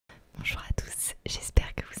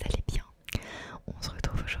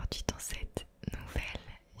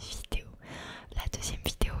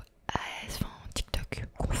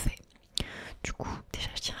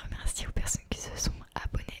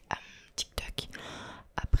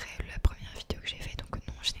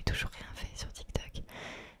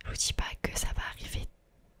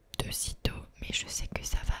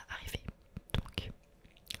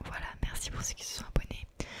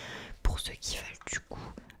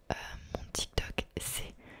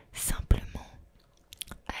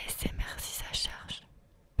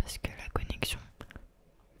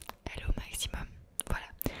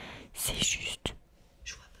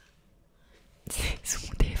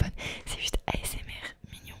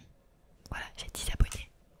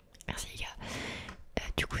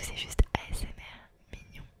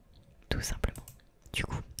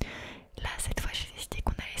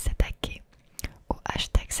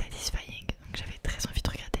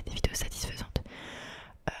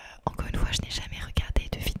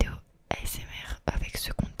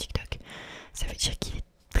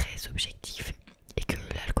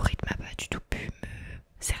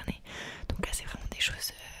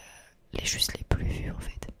juste les plus vues en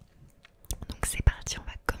fait. Donc c'est parti, on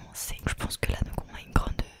va commencer. Je pense que là donc on a une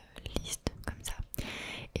grande liste comme ça.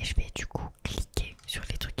 Et je vais du coup cliquer sur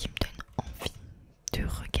les trucs qui me donnent envie de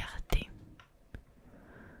regarder.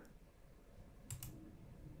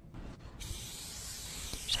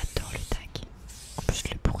 J'adore le tag. En plus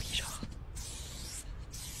le bruit genre.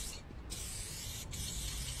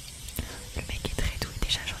 Le mec est très doué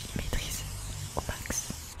déjà, genre il maîtrise au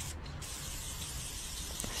max.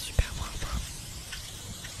 C'est super propre.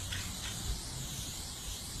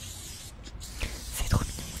 C'est trop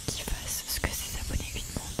mignon qu'il fasse ce que ses abonnés lui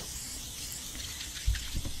demandent.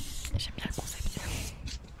 J'aime bien le concept.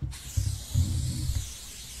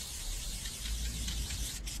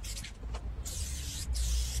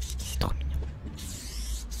 C'est trop mignon.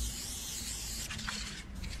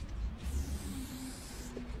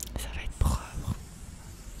 Ça va être propre.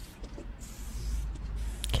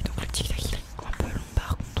 Ok, donc le tic-tac il est un peu long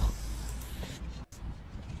par contre.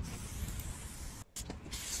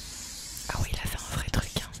 Ah oui, il a fait un vrai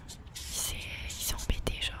truc, hein. Il s'est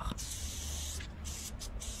embêté genre.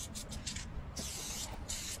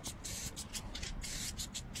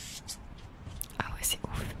 Ah ouais, c'est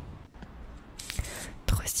ouf.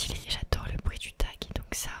 Trop stylé, j'adore le bruit du tag.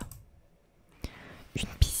 Donc ça, une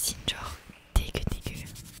piscine genre dégueu.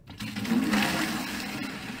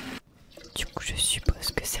 Du coup je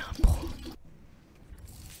suppose que c'est un pro.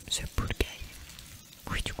 Ce pool guy.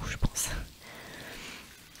 Oui du coup je pense.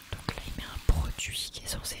 Donc là il met un produit qui est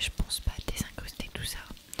censé, je pense pas, désincruster tout ça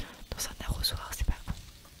dans un arrosoir, c'est pas bon.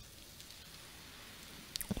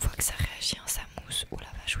 On voit que ça réagit, hein, ça mousse. Oh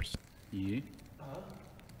la vache, oui. Yeah.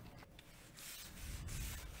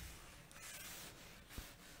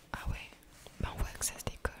 Ah ouais, bah on voit que ça se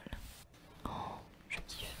décolle. Oh, je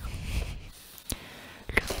kiffe.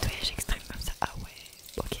 Le nettoyage extrême comme ça, ah ouais,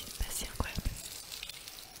 ok, bah c'est incroyable.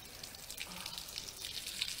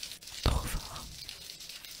 Trop fort.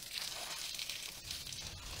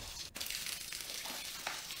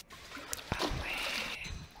 Ah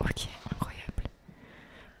ouais, ok, incroyable.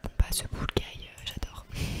 Bon bah ce pool guy, j'adore.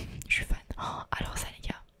 Je suis fan. Oh, alors ça les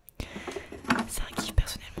gars, c'est un kiff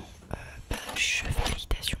personnellement. Bah, je fais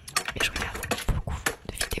l'équitation et je regarde beaucoup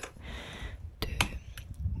de vidéos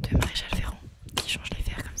de Maréchal Ferrand qui change les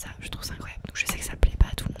fers comme ça. Je trouve ça incroyable. Donc je sais que ça plaît pas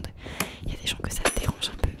à tout le monde. Il y a des gens que ça dérange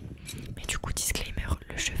un peu. Mais du coup, disclaimer,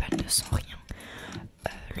 le cheval ne sent rien.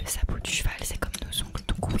 Le sabot du cheval c'est comme nos ongles.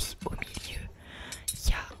 Donc oui, au milieu il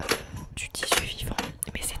y a du tissu vivant.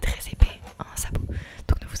 Mais c'est très épais, un sabot.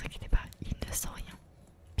 Donc ne vous inquiétez pas, il ne sent rien.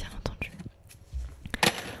 Bien entendu.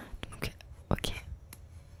 Donc ok.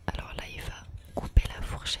 Alors là il va couper la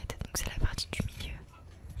fourchette. Donc c'est la partie du milieu.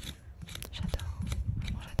 J'adore.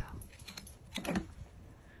 Vraiment j'adore.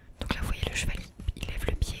 Donc là vous voyez le cheval il lève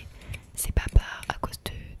le pied. C'est pas à cause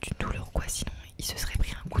d'une douleur ou quoi. Sinon il se serait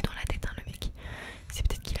pris un coup dans la tête, hein, le mec. C'est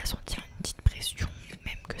peut-être qu'il a senti une petite pression.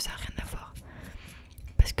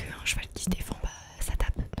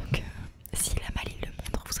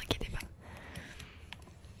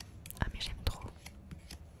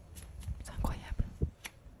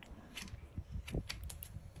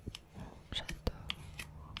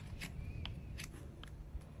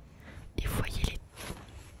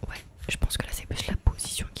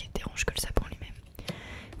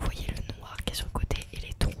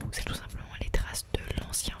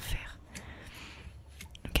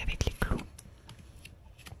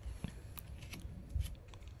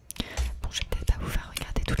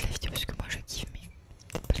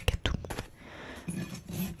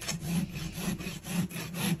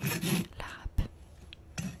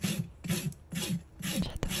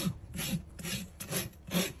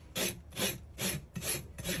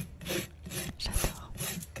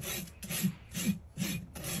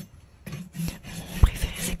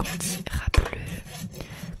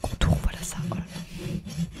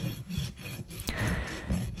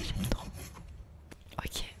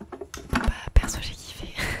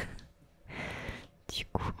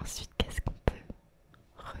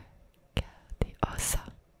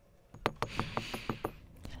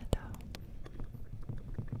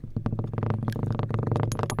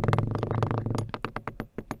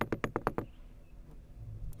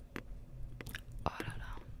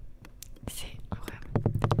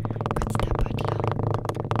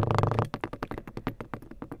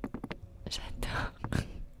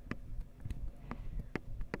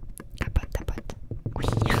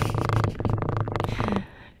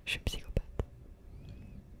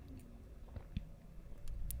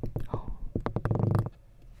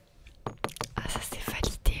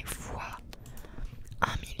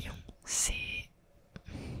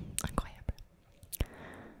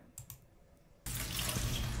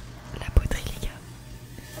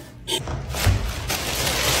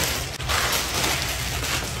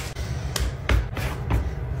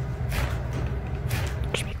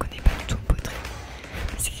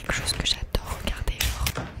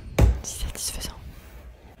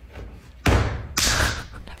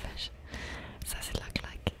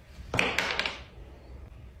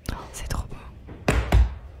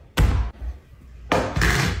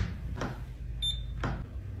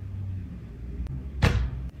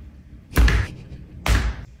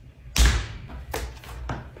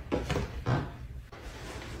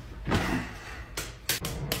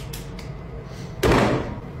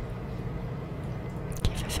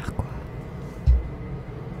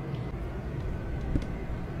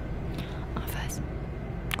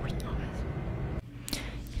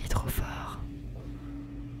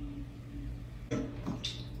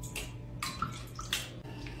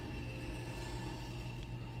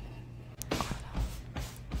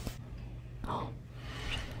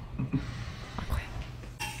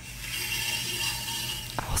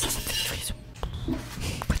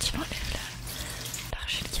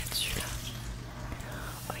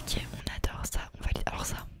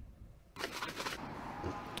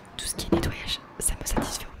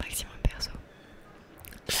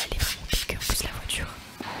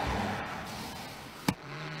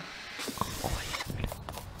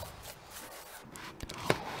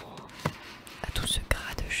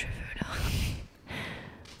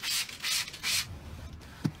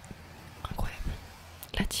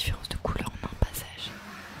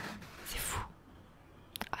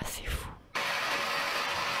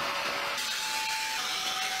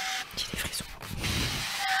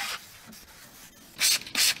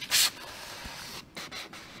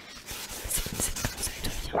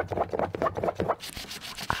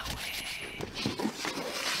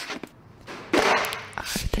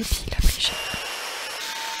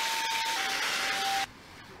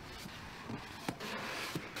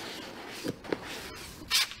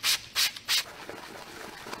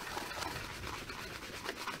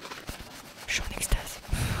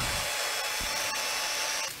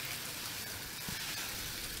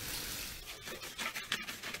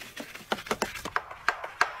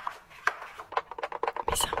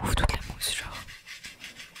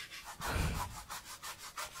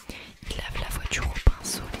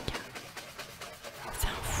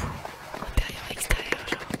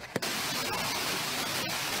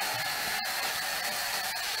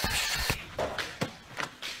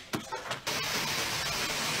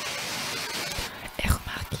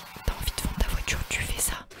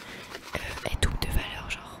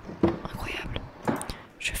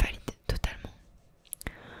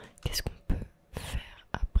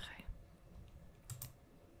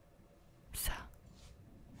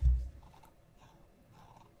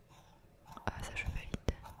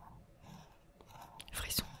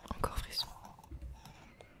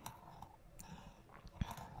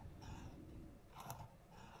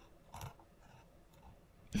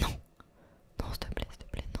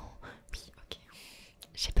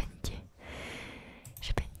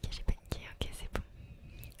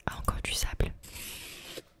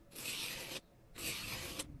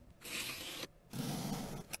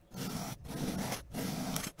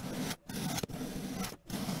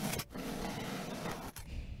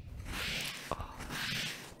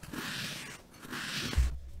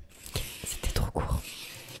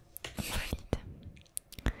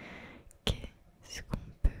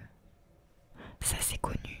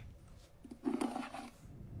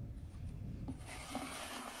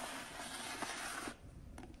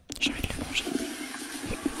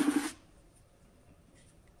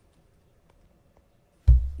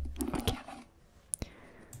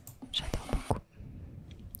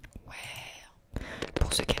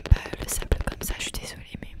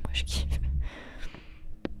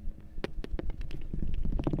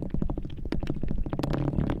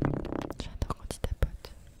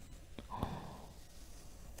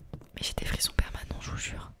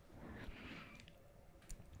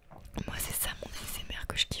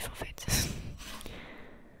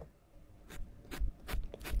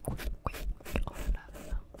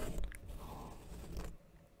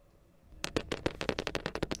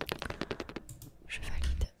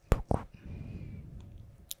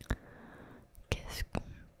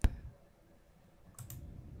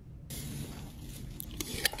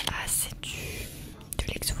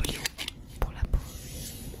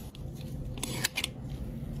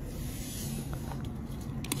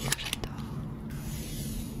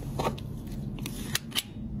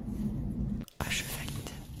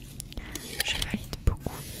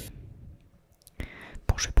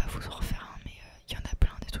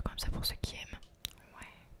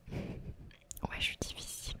 je suis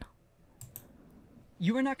difficile.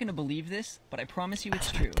 You are not going to believe this, but I promise you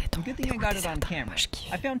it's true. Good thing I got it on camera.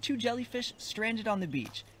 I found 2 jellyfish stranded on the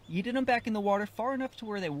beach. Yeeted them back in the water far enough to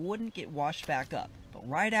where they wouldn't get washed back up. But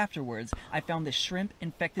right afterwards, I found this shrimp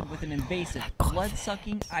infected with an invasive,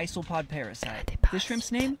 blood-sucking isopod parasite. The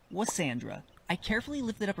shrimp's name was Sandra. I carefully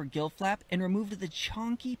lifted up her gill flap and removed the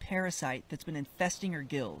chonky parasite that's been infesting her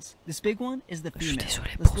gills. This big one is the female.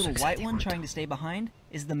 This little white one trying to stay behind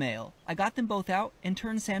is the male. I got them both out and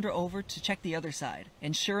turned Sandra over to check the other side.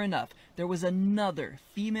 And sure enough, there was another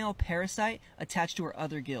female parasite attached to her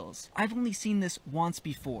other gills. I've only seen this once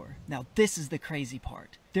before. Now this is the crazy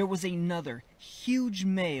part. There was another huge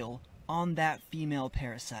male on that female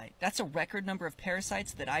parasite. That's a record number of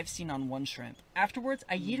parasites that I've seen on one shrimp. Afterwards,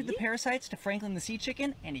 I yeeted the parasites to Franklin the sea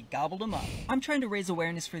chicken and he gobbled them up. I'm trying to raise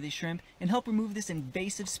awareness for these shrimp and help remove this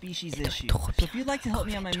invasive species issue. So if you'd like to help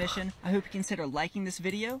me on my mission, I hope you consider liking this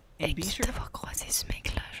video and be sure to...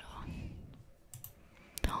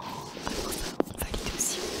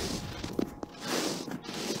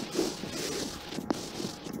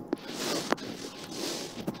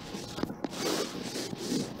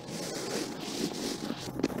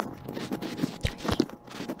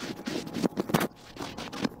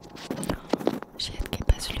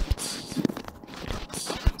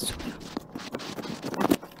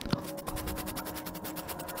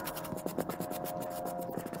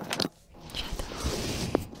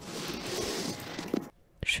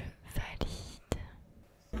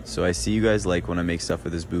 So I see you guys like when I make stuff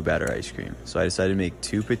with this boo batter ice cream, so I decided to make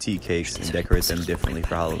 2 petite cakes and decorate them differently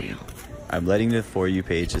for Halloween. I'm letting the For You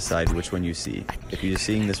page decide which one you see. If you're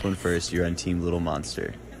seeing this one first, you're on Team Little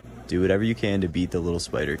Monster. Do whatever you can to beat the little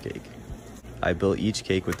spider cake. I built each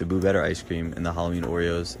cake with the boo batter ice cream and the Halloween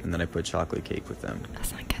Oreos, and then I put chocolate cake with them.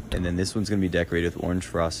 And then this one's going to be decorated with orange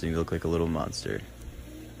frosting to look like a little monster.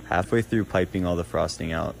 Halfway through piping all the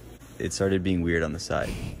frosting out, it started being weird on the side.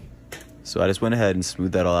 So I just went ahead and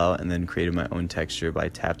smoothed that all out and then created my own texture by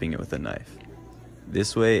tapping it with a knife.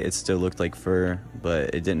 This way it still looked like fur,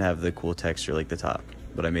 but it didn't have the cool texture like the top,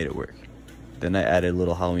 but I made it work. Then I added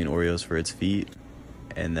little Halloween Oreos for its feet,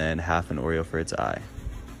 and then half an Oreo for its eye.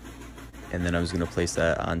 And then I was going to place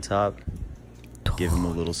that on top, give him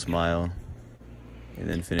a little smile, and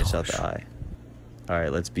then finish out the eye.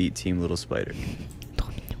 Alright, let's beat Team Little Spider.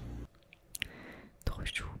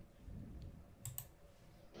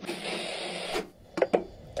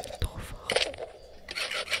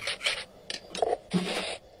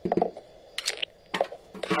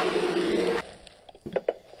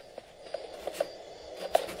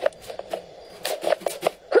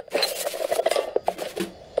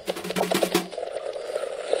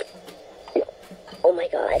 Oh my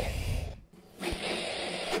god.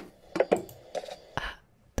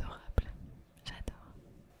 Adorable. J'adore.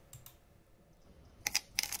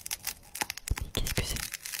 Mais qu'est-ce que c'est?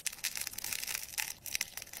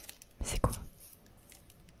 C'est quoi?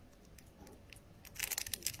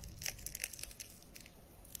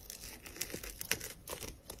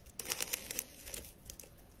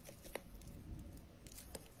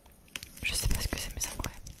 Je sais pas ce que c'est, mais c'est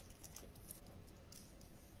incroyable.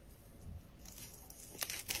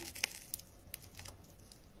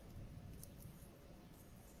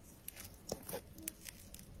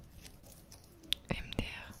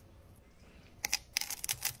 MDR.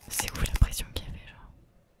 C'est où la pression qu'il y avait, genre?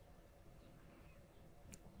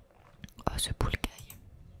 Oh, ce pool guy.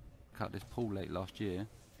 Cut this pool late last year.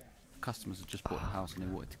 Customers had just bought the house and they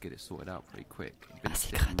wanted to get it sorted out pretty quick. It'd been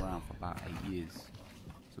sitting around for about 8 years.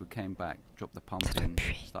 So we came back, dropped the pump in,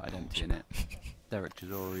 started emptying it. Derek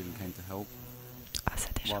Chisora even came to help.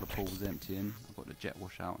 While the pool was emptying, I got the jet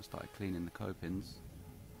wash out and started cleaning the copings.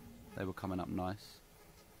 They were coming up nice.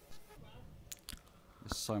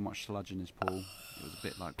 There's so much sludge in this pool. It was a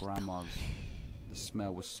bit like grandma's. The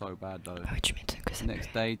smell was so bad though. The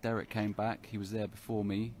next day, Derek came back. He was there before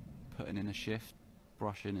me, putting in a shift,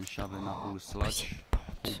 brushing and shoveling up all the sludge.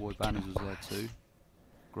 Pool boy Banners was there too,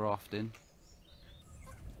 grafting.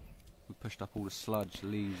 We pushed up all the sludge,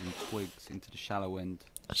 leaves and twigs into the shallow end,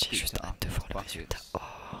 scooped it up into buckets,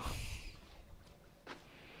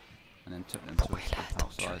 and then took them to a spot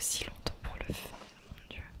outside.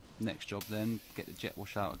 Next job then, get the jet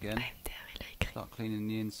wash out again, start cleaning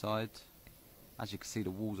the inside. As you can see,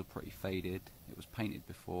 the walls are pretty faded. It was painted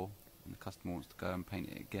before and the customer wants to go and paint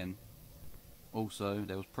it again. Also,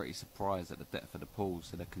 they was pretty surprised at the depth of the pool,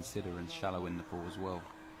 so they're considering shallowing the pool as well.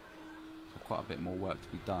 So quite a bit more work to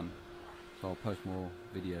be done. So I'll post more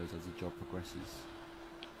videos as the job progresses.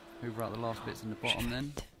 Hoover out the last bits in the bottom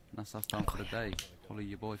then, and that's us done for the day. Follow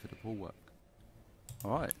your boy for the pool work.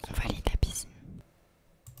 Alright, so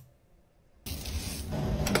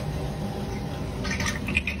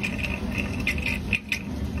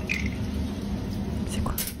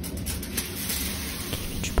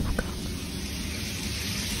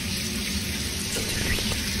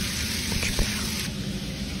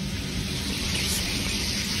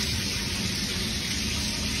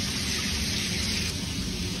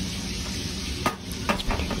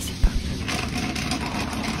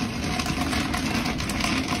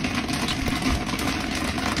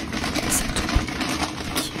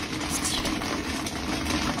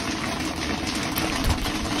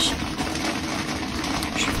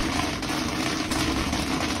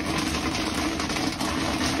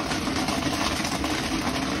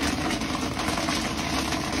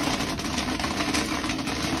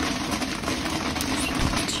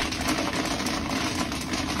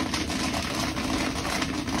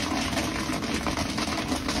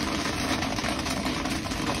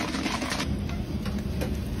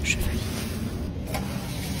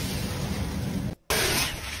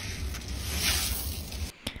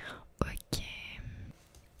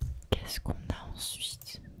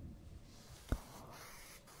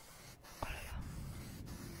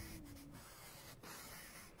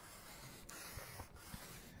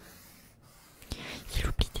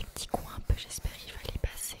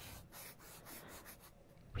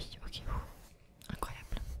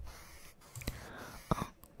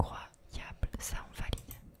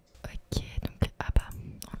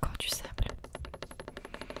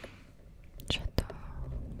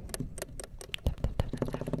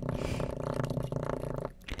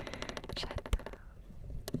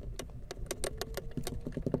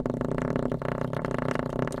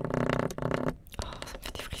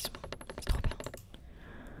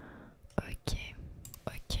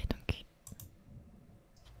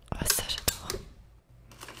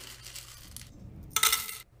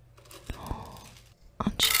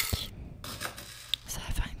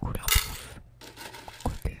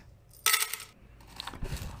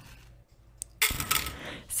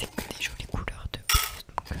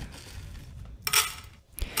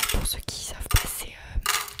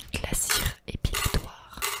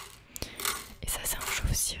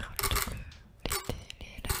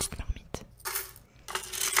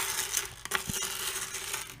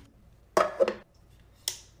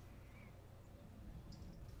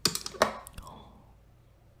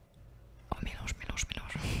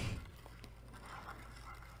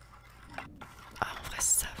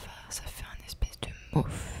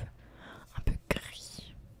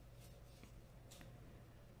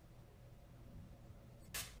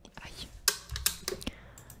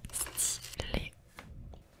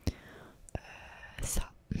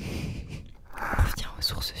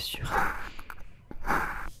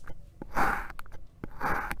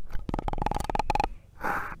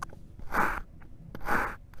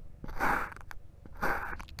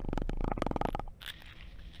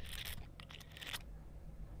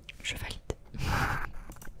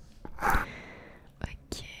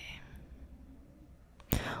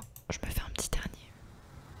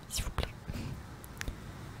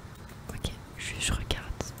je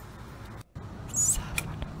regarde. Ça,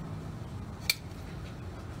 voilà.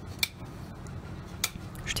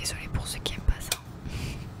 Je suis désolée pour ceux qui aiment pas ça.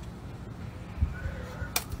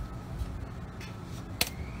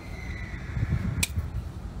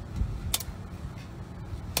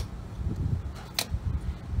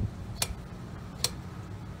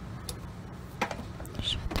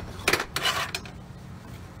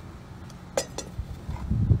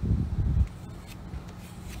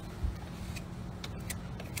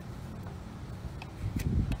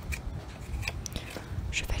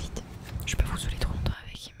 Je valide. Je peux vous saouler trop longtemps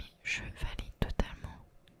avec, mais je valide totalement.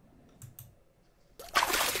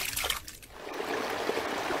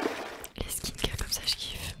 Les skincare comme ça, je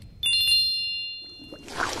kiffe.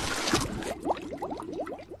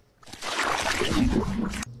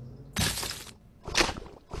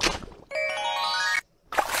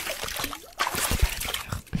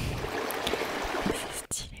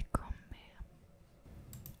 C'est stylé quand même.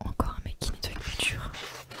 Encore un mec qui nettoie une voiture.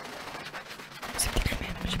 C'est peut-être le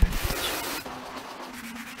même, j'ai pas fait attention.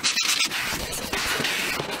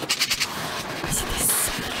 Ah, c'est des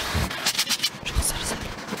sales. Genre sale.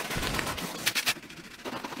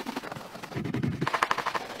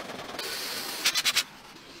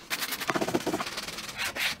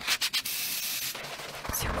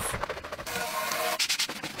 C'est ouf.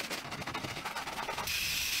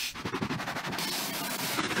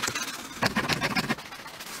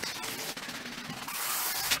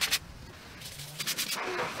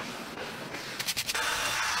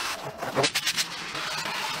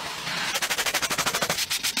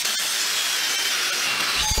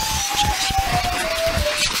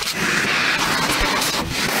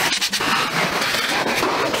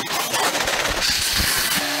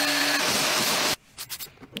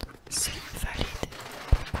 C'est valide.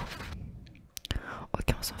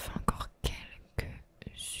 Ok, on s'en fait encore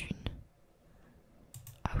quelques-unes.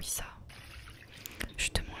 Ah oui, ça.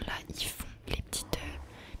 Justement, là, ils font les petites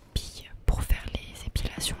billes pour faire les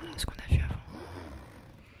épilations, là, ce qu'on a vu avant.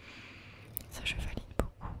 Ça, je valide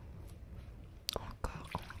beaucoup. Encore.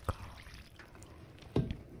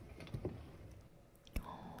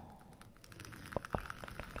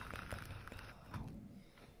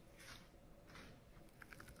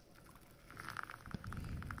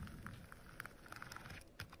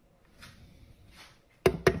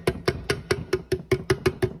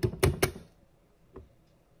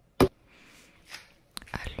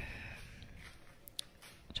 Ah,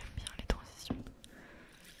 j'aime bien les transitions.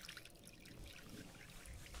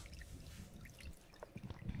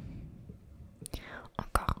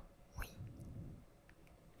 Encore, oui.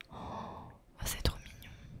 Oh, c'est trop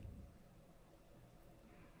mignon.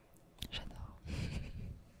 J'adore.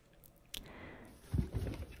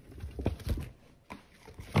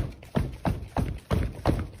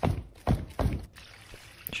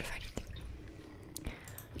 Je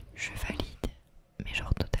valide, mais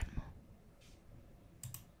genre totalement.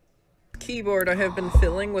 Keyboard I have been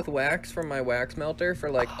filling with wax from my wax melter for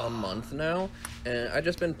like a month now, and I've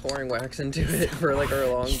just been pouring wax into it for like a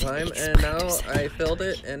long time, and now I filled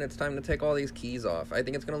it and it's time to take all these keys off. I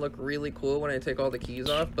think it's gonna look really cool when I take all the keys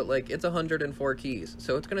off, but like it's 104 keys,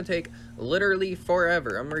 so it's gonna take literally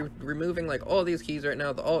forever. I'm removing like all these keys right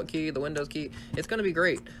now, the Alt key, the Windows key. It's gonna be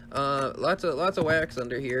great. Lots of wax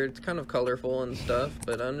under here. It's kind of colorful and stuff,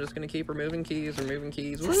 but I'm just gonna keep removing keys.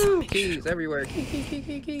 Woo! Keys everywhere.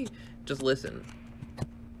 Key. Just listen.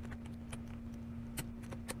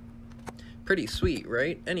 Pretty sweet,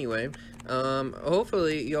 right? Anyway,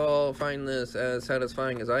 hopefully y'all find this as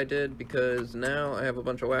satisfying as I did, because now I have a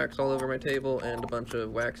bunch of wax all over my table and a bunch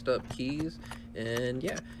of waxed up keys, and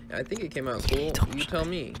yeah, I think it came out cool. You tell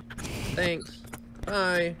me. Thanks.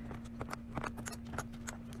 Bye.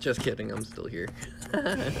 Just kidding, I'm still here.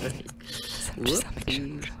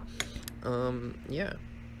 Whoopsies. Yeah.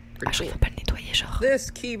 Pretty cool.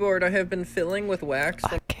 This keyboard I have been filling with wax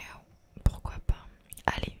from